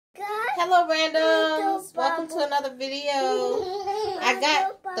Hello randoms, welcome to another video. I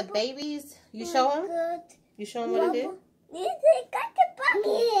got the babies. You show them? You show them what it is?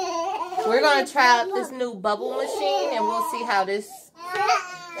 We're going to try out this new bubble machine and we'll see how this,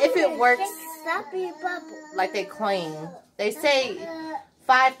 if it works like they claim. They say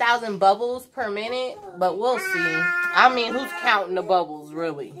 5,000 bubbles per minute, but we'll see. I mean, who's counting the bubbles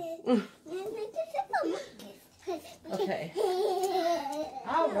really? Okay.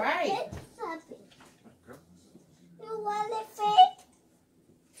 All right.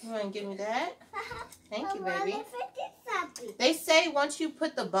 You want to give me that? Thank you, baby. They say once you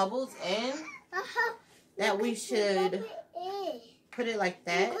put the bubbles in, that we should put it like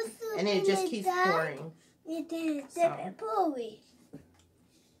that, and it just keeps pouring.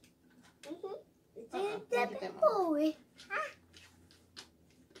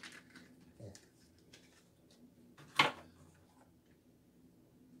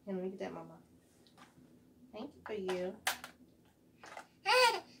 Let me get that, Mama. Thank you for you.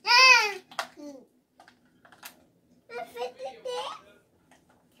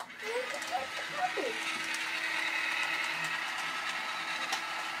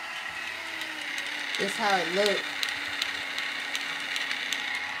 This is how it looks.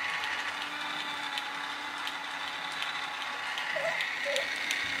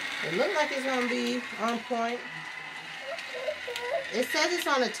 It looks like it's going to be on point. It says it's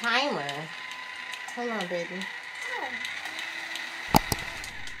on a timer. Hold on, baby.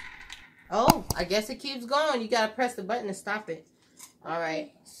 Oh, I guess it keeps going. You got to press the button to stop it. All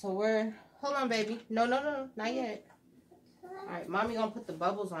right. So we're... Hold on, baby. No. Not yet. All right. Mommy going to put the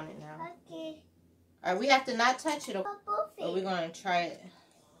bubbles on it now. Okay. All right. We have to not touch it. Or we're going to try it.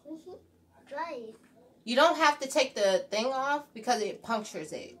 Try it. You don't have to take the thing off because it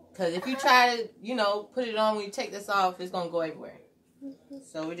punctures it. Because if you try to, you know, put it on when you take this off, it's going to go everywhere.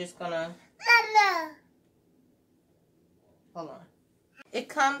 So we're just going to... Hold on. It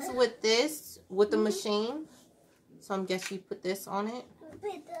comes with this, with the machine. So I'm guessing you put this on it.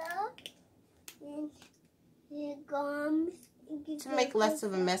 To make less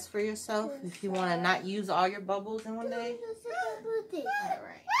of a mess for yourself. If you want to not use all your bubbles in one day.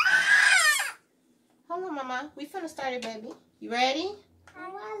 Alright. Hold on, Mama. We finna start it, baby. You ready?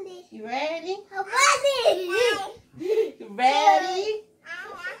 You ready? You ready?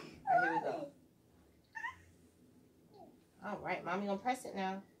 Alright, here we go. Alright, Mommy gonna press it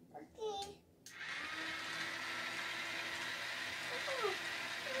now. Okay.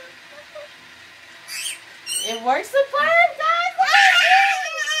 It works superb, guys!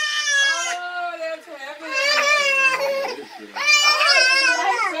 Oh, that's happening!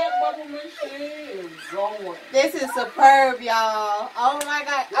 That bubble machine is going. This is superb, y'all. Oh my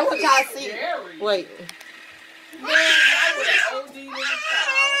God. I want y'all to see. Scary. Wait. Man, I was OD in the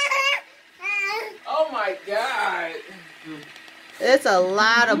Oh my God. It's a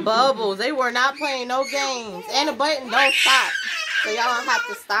lot of bubbles. They were not playing no games. And the button don't stop. So y'all don't have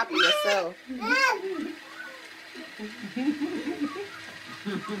to stop it yourself.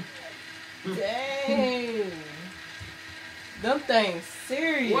 Dang. Them things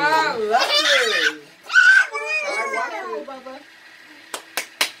serious. Wow, lovely. Bubba.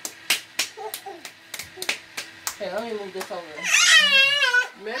 Hey, let me move this over.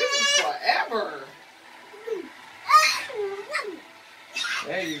 Man, this is forever.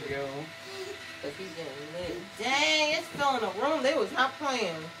 There you go. But he's getting lit. Dang, it's filling the room. They was not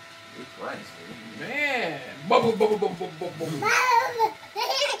playing. Man. Bubble. Get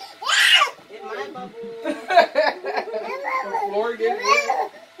my bubble. The floor getting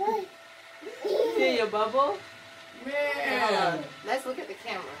wet. See your bubble? Man. Let's look at the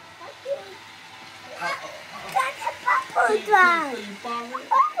camera. So you follow it?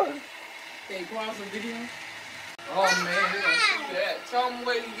 Can you pause the video? Oh man, they don't see that. Tell them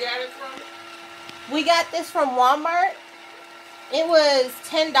where you got it from. We got this from Walmart. It was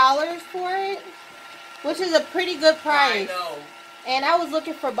 $10 for it, which is a pretty good price. I know. And I was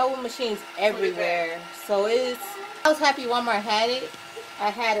looking for bubble machines everywhere. So I was happy Walmart had it. I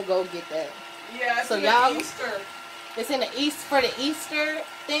had to go get that. Yeah, so y'all Easter. It's in the East for the Easter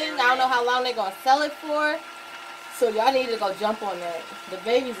thing. I don't know how long they're gonna sell it for. So y'all need to go jump on that. The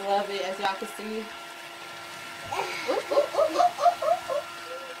babies love it, as y'all can see.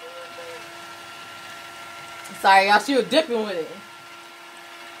 Sorry, y'all. She was dipping with it.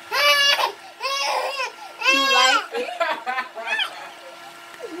 You like it?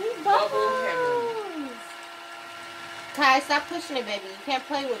 Bubbles. Kai, stop pushing it, baby. You can't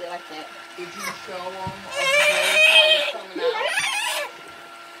play with it like that. Did you show them how it's coming out?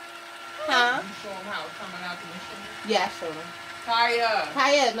 Huh? You show them how it's coming out the machine? Yeah, I showed them.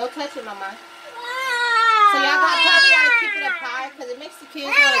 Kaya, no touching, mama. So y'all probably gotta keep it up high because it makes the kids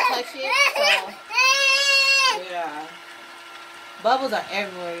want to touch it. So yeah, bubbles are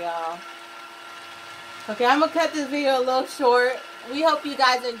everywhere, y'all. Okay, I'm gonna cut this video a little short. We hope you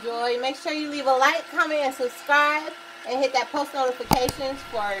guys enjoy. Make sure you leave a like, comment, and subscribe, and hit that post notifications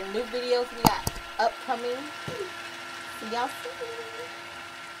for our new videos we got upcoming. See y'all soon.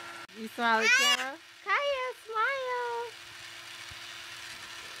 You smile at camera? Kaya, smile.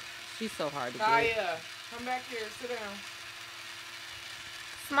 She's so hard to get. Kaya, come back here. Sit down.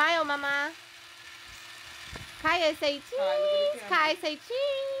 Smile, mama. Kaya, say cheese. Kaya, say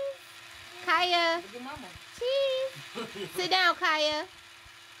cheese. Kaya, Look at mama. cheese. Sit down, Kaya.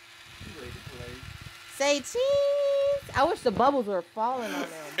 You ready to play? Say cheese. I wish the bubbles were falling on them.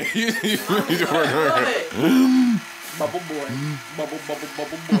 Bubble boy. Bubble, bubble,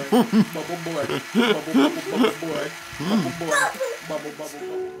 bubble boy. Bubble boy. Bubble, bubble, bubble boy. Bubble boy. Bubble, bubble,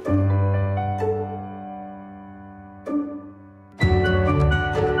 bubble.